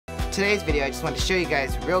Today's video, I just wanted to show you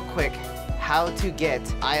guys real quick how to get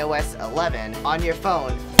iOS 11 on your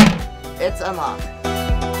phone. It's unlocked.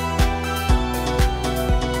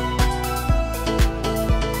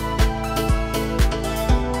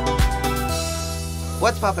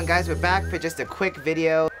 What's poppin', guys? We're back for just a quick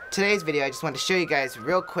video. Today's video, I just wanted to show you guys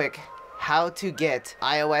real quick how to get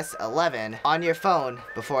iOS 11 on your phone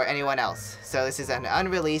before anyone else. So this is an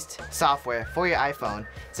unreleased software for your iPhone.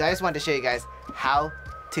 So I just wanted to show you guys how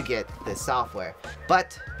to get this software.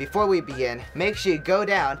 But before we begin, make sure you go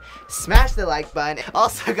down, smash the like button,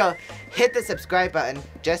 also go hit the subscribe button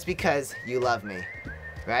just because you love me,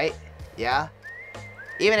 right? Yeah?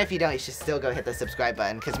 Even if you don't, you should still go hit the subscribe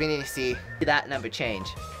button because we need to see that number change.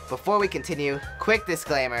 Before we continue, quick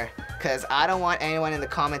disclaimer, because I don't want anyone in the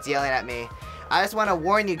comments yelling at me. I just want to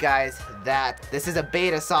warn you guys that this is a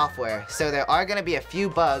beta software, so there are going to be a few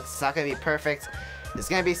bugs. It's not going to be perfect. There's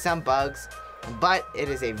going to be some bugs, but it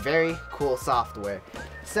is a very cool software.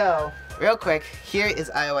 So, real quick, here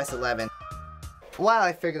is iOS 11. While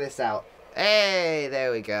I figure this out, hey,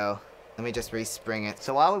 there we go. Let me just respring it.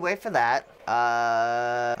 So while we wait for that,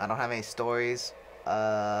 I don't have any stories.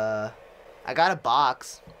 I got a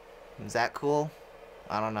box. Is that cool?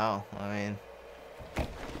 I don't know. I mean,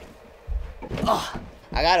 oh,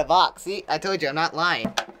 I got a box. See, I told you, I'm not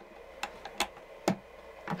lying.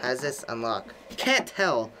 How's this unlock? Can't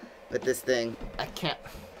tell with this thing. I can't.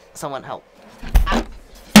 Someone help. Ah.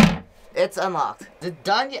 It's unlocked. Is it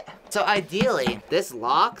done yet? So ideally, this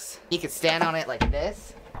locks. You could stand on it like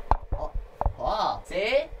this. Oh,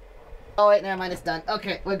 see? Oh wait, never mind, it's done.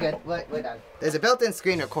 Okay, we're good. We're done. There's a built-in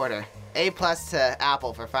screen recorder. A+ to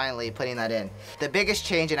Apple for finally putting that in. The biggest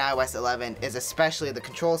change in iOS 11 is especially the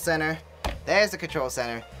control center. There's the control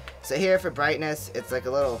center. So here for brightness, it's like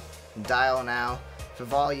a little dial now. For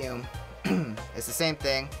volume, it's the same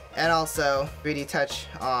thing. And also 3D touch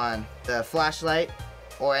on the flashlight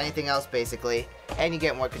or anything else basically. And you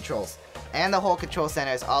get more controls. And the whole control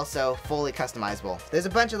center is also fully customizable. There's a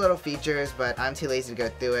bunch of little features, but I'm too lazy to go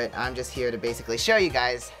through it. I'm just here to basically show you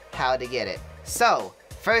guys how to get it. So,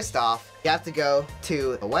 first off, you have to go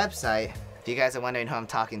to a website. If you guys are wondering who I'm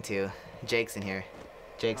talking to, Jake's in here.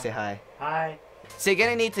 Jake, say hi. Hi. So you're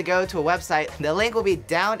gonna need to go to a website. The link will be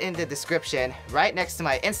down in the description, right next to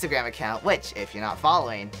my Instagram account, which, if you're not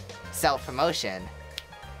following, self-promotion,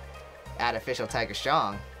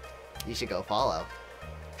 @officialtigerstrong, you should go follow.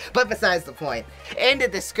 But besides the point, in the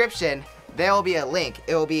description, there will be a link.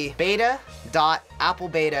 It will be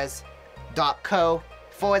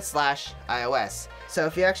beta.applebetas.co/iOS. So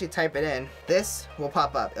if you actually type it in, this will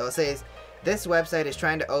pop up. It will say, this website is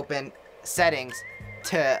trying to open settings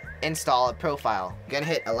to install a profile. You're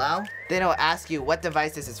gonna hit allow. Then it will ask you what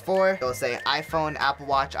device this is for. It will say iPhone, Apple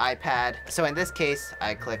Watch, iPad. So in this case,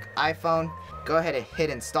 I click iPhone. Go ahead and hit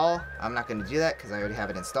install. I'm not going to do that because I already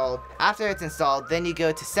have it installed. After it's installed, then you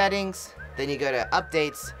go to settings, then you go to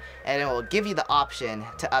updates, and it will give you the option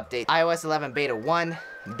to update iOS 11 Beta 1.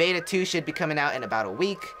 Beta 2 should be coming out in about a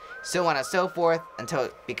week, so on and so forth, until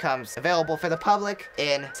it becomes available for the public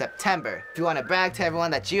in September. If you want to brag to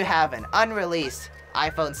everyone that you have an unreleased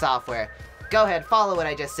iPhone software, go ahead, follow what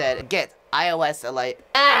I just said, and get iOS 11.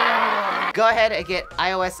 Go ahead and get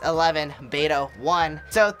iOS 11 Beta 1.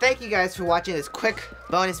 So thank you guys for watching this quick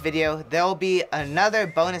bonus video. There will be another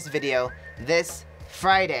bonus video this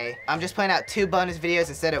Friday. I'm just putting out 2 bonus videos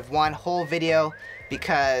instead of 1 whole video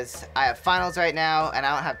because I have finals right now and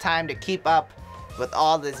I don't have time to keep up with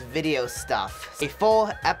all this video stuff. A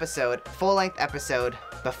full-length episode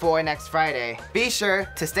before next Friday. Be sure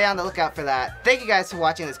to stay on the lookout for that. Thank you guys for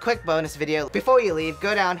watching this quick bonus video. Before you leave,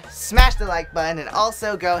 go down, smash the like button, and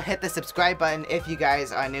also go hit the subscribe button if you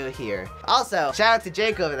guys are new here. Also, shout out to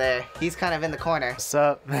Jake over there. He's kind of in the corner. What's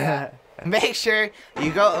up? Make sure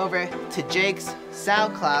you go over to Jake's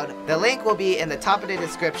SoundCloud. The link will be in the top of the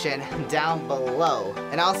description down below.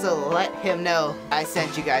 And also let him know I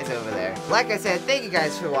sent you guys over there. Like I said, thank you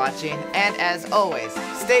guys for watching. And as always,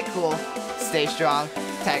 stay cool, stay strong,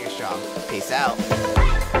 Tiger Strong. Peace out.